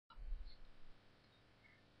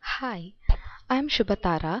Hi, I'm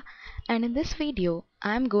Shubhatara, and in this video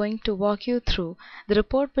I'm going to walk you through the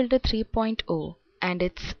Report Builder 3.0 and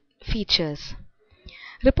its features.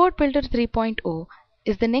 Report Builder 3.0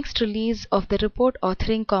 is the next release of the report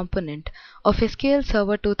authoring component of SQL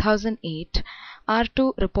Server 2008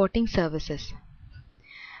 R2 reporting services.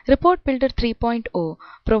 Report Builder 3.0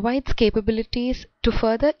 provides capabilities to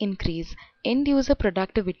further increase end-user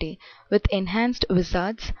productivity with enhanced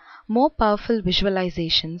wizards, more powerful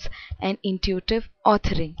visualizations, and intuitive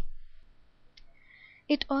authoring.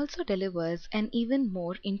 It also delivers an even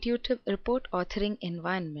more intuitive report authoring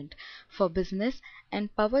environment for business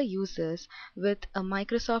and power users with a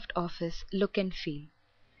Microsoft Office look and feel.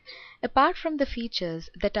 Apart from the features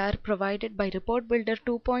that are provided by Report Builder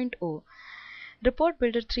 2.0, Report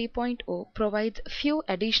Builder 3.0 provides few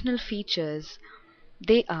additional features.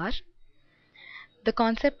 They are the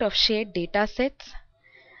concept of shared data sets,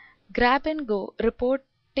 grab and go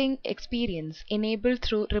reporting experience enabled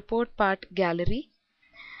through Report Part Gallery,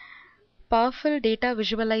 powerful data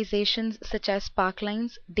visualizations such as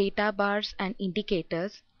sparklines, databars, and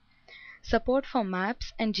indicators, support for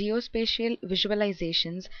maps and geospatial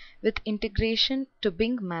visualizations with integration to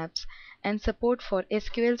Bing Maps and support for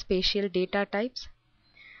SQL spatial data types,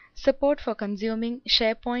 support for consuming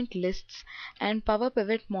SharePoint lists and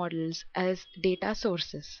PowerPivot models as data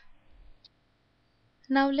sources.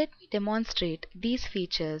 Now let me demonstrate these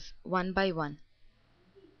features one by one.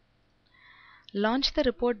 Launch the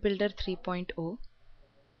Report Builder 3.0.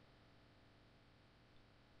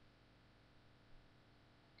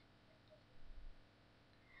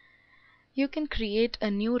 You can create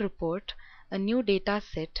a new report, a new data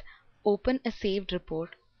set, open a saved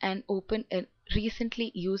report, and open a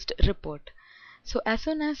recently used report. So as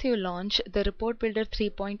soon as you launch the Report Builder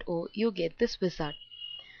 3.0, you get this wizard.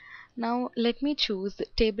 Now let me choose the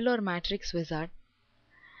table or matrix wizard.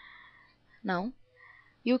 Now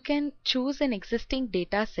you can choose an existing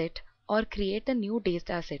data set or create a new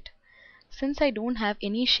data set. Since I don't have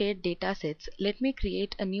any shared data sets, let me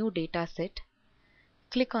create a new data set.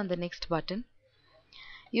 Click on the next button.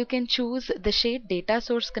 You can choose the shared data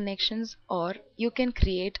source connections, or you can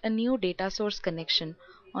create a new data source connection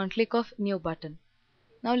on click of new button.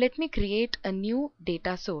 Now let me create a new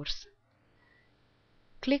data source.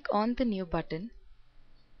 Click on the new button.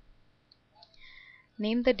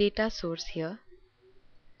 Name the data source here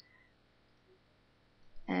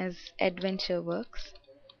as AdventureWorks.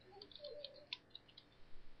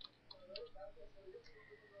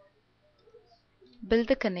 Build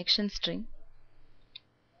the connection string.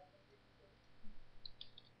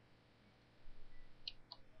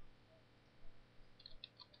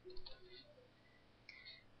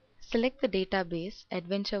 Select the database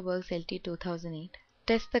AdventureWorks LT 2008,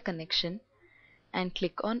 test the connection, and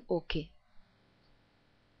click on OK.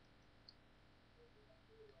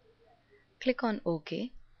 Click on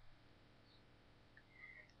OK.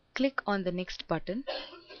 Click on the next button.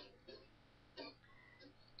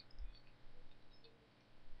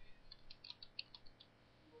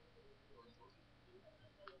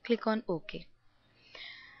 Click on OK.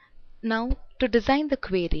 Now to design the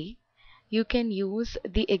query, you can use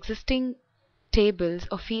the existing tables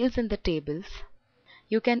or fields in the tables.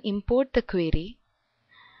 You can import the query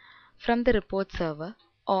from the report server,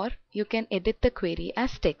 or you can edit the query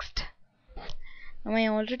as text. Now I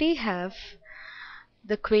already have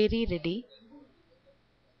the query ready.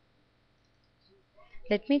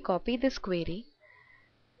 Let me copy this query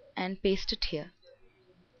and paste it here.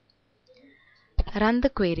 Run the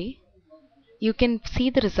query. You can see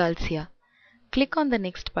the results here. Click on the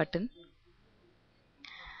next button.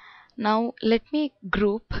 Now let me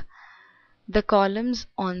group the columns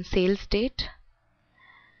on sales date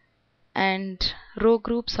and row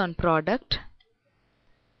groups on product,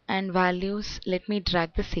 and values. Let me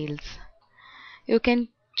drag the sales. You can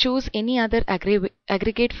choose any other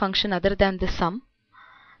aggregate function other than the sum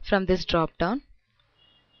from this drop down.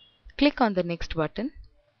 Click on the next button.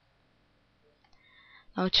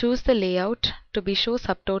 Now choose the layout to be show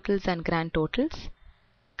subtotals and grand totals.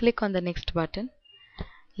 Click on the next button.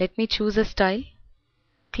 Let me choose a style.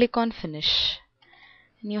 Click on finish.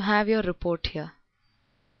 And you have your report here.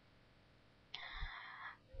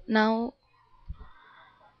 Now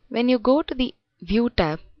when you go to the view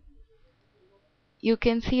tab, you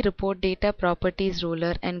can see report data, properties,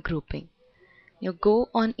 ruler, and grouping. You go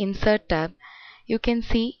on insert tab, you can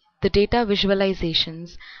see the data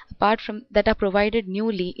visualizations apart from that are provided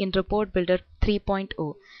newly in Report Builder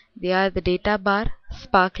 3.0. They are the data bar,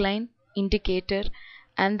 sparkline, indicator,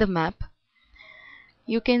 and the map.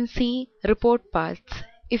 You can see report paths.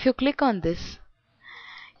 If you click on this,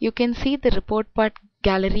 You can see the report part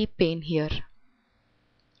gallery pane here.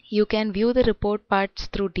 You can view the report parts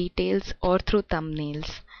through details or through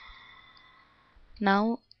thumbnails.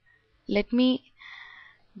 Now let me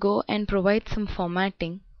go and provide some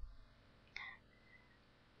formatting.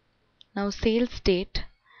 Now sales date,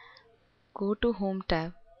 go to Home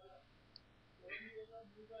tab.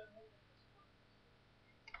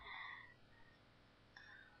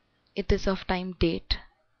 It is of time date.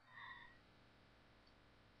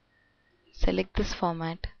 Select this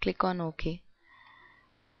format, click on OK.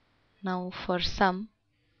 Now for sum,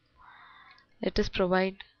 let us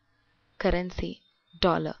provide currency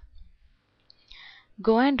dollar.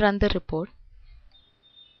 Go and run the report.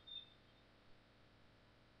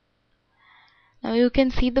 Now you can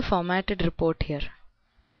see the formatted report here.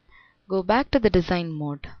 Go back to the design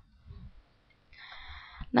mode.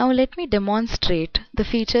 Now let me demonstrate the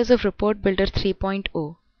features of Report Builder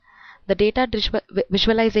 3.0, the data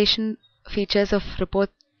visualization features of Report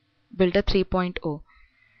Builder 3.0.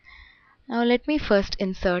 Now let me first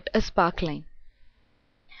insert a sparkline.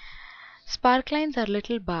 Sparklines are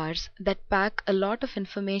little bars that pack a lot of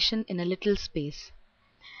information in a little space.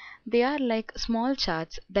 They are like small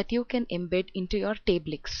charts that you can embed into your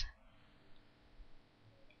tablix.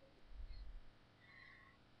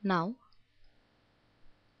 Now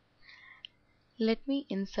let me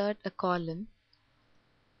insert a column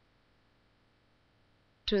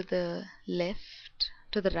to the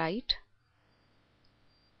right.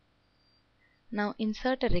 Now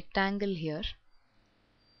insert a rectangle here.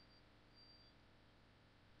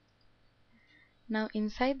 Now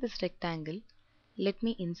inside this rectangle, let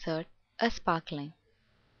me insert a sparkline.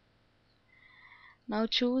 Now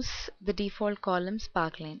choose the default column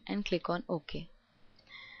sparkline and click on OK.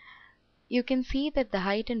 You can see that the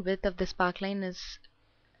height and width of the sparkline is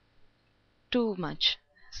too much.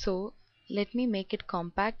 So let me make it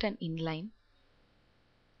compact and inline.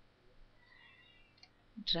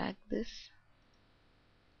 Drag this.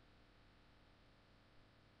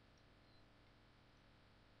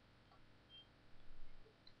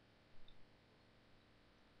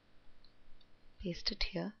 Paste it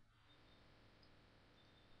here.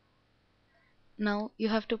 Now you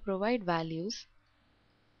have to provide values.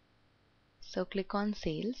 So click on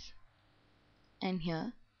sales and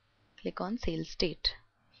here click on sales date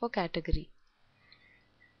for category.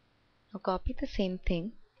 Now copy the same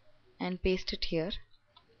thing and paste it here.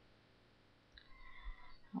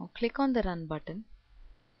 Now click on the run button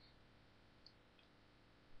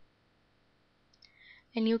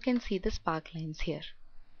and you can see the sparklines here.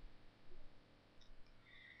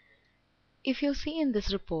 If you see in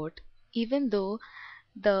this report, even though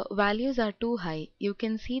the values are too high, you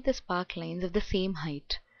can see the sparklines of the same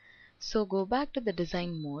height. So go back to the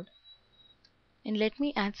design mode and let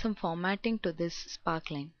me add some formatting to this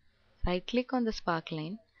sparkline. Right click on the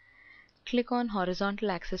sparkline, click on horizontal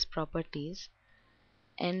axis properties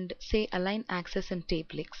and say align axis and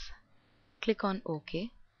tablix. Click on OK.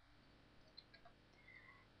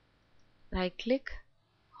 Right click,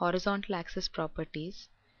 horizontal axis properties,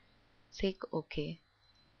 say OK.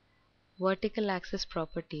 Vertical axis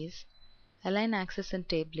properties, align axis and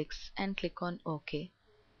tablix and click on OK.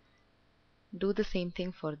 Do the same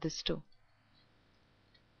thing for this too.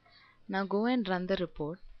 Now go and run the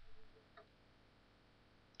report.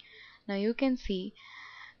 Now you can see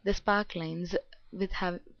the sparklines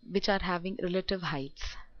which are having relative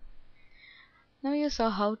heights. Now you saw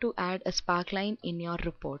how to add a sparkline in your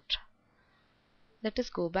report. Let us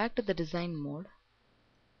go back to the design mode.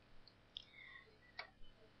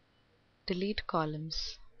 Delete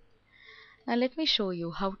columns. Now let me show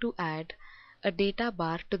you how to add a data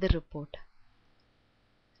bar to the report.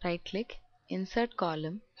 Right click, insert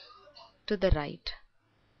column to the right.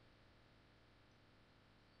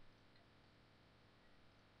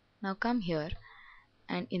 Now come here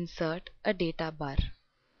and insert a data bar.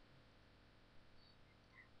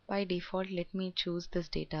 By default, let me choose this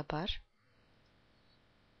data bar.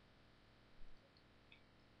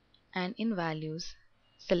 And in values,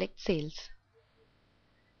 select sales.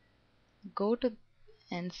 Go to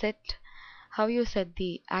and set how you set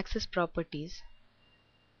the axis properties.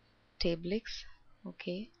 Tablix,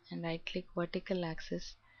 OK, and right click vertical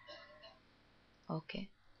axis. OK.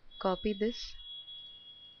 Copy this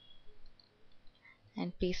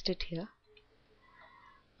and paste it here.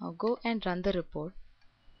 Now go and run the report.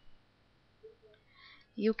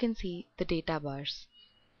 You can see the data bars.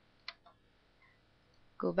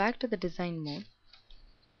 Go back to the design mode.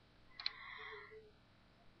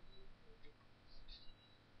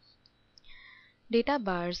 Data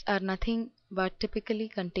bars are nothing but typically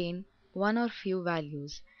contain one or few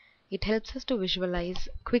values. It helps us to visualize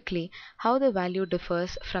quickly how the value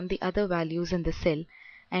differs from the other values in the cell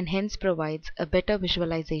and hence provides a better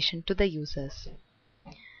visualization to the users.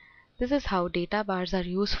 This is how data bars are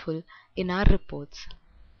useful in our reports.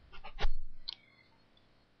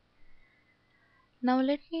 Now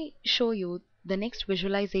let me show you the next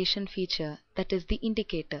visualization feature, that is the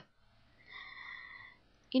indicator.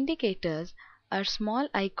 Indicators are small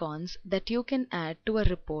icons that you can add to a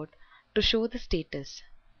report to show the status.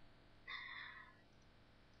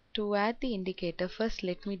 To add the indicator, first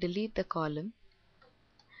let me delete the column.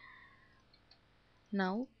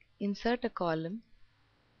 Now insert a column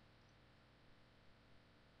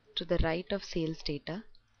to the right of sales data.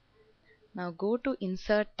 Now go to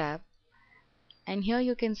Insert tab, and here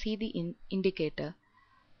you can see the indicator.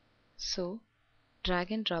 So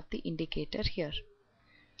drag and drop the indicator here.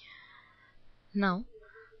 Now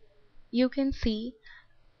you can see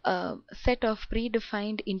a set of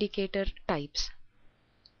predefined indicator types.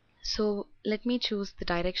 So let me choose the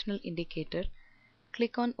directional indicator.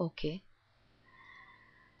 Click on OK.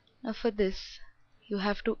 Now for this you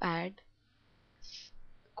have to add,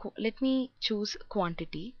 let me choose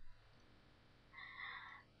quantity,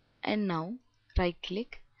 and now right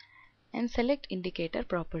click and select indicator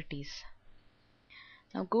properties.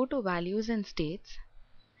 Now go to values and states.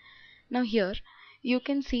 Now here you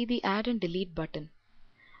can see the add and delete button.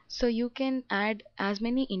 So you can add as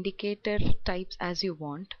many indicator types as you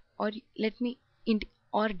want, or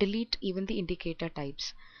or delete even the indicator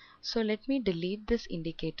types. So let me delete this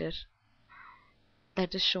indicator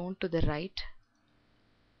that is shown to the right.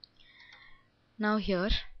 Now here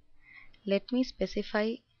let me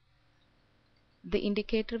specify the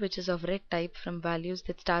indicator which is of red type from values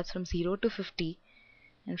that starts from 0 to 50,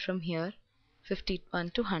 and from here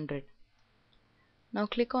 51 to 100. Now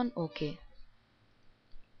click on OK.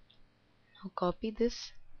 Now copy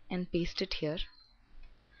this and paste it here.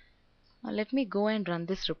 Now let me go and run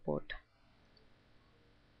this report.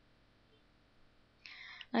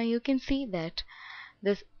 Now you can see that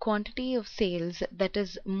this quantity of sales that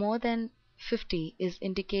is more than 50 is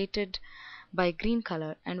indicated by green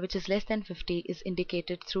color, and which is less than 50 is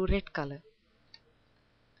indicated through red color.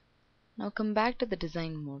 Now come back to the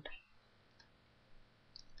design mode.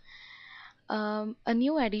 A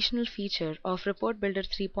new additional feature of Report Builder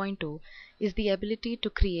 3.0 is the ability to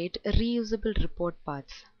create reusable report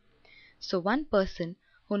paths. So one person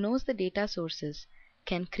who knows the data sources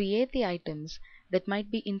can create the items that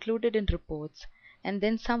might be included in reports, and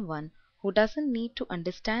then someone who doesn't need to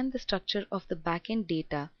understand the structure of the backend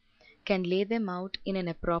data can lay them out in an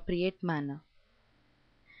appropriate manner.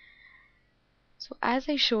 So as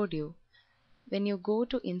I showed you, when you go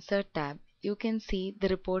to Insert tab, you can see the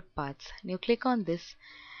report paths. When you click on this,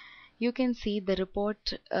 you can see the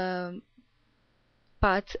report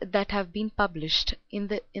paths that have been published in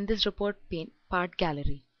this report part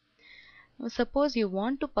gallery. Now suppose you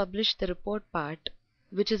want to publish the report part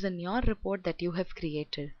which is in your report that you have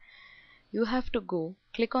created. You have to go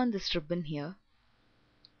click on this ribbon here,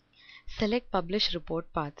 select Publish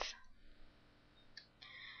Report Paths.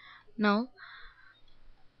 Now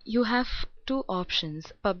you have two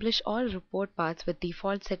options: publish all report paths with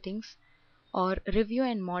default settings, or review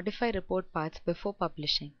and modify report paths before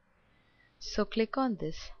publishing. So click on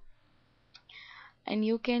this and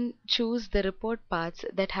you can choose the report paths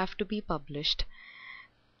that have to be published.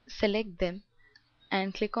 Select them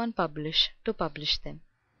and click on Publish to publish them.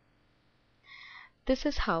 This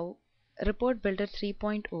is how Report Builder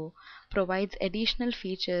 3.0 provides additional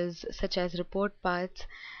features such as report paths,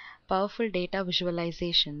 powerful data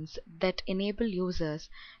visualizations that enable users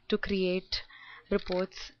to create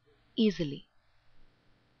reports easily.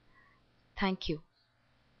 Thank you.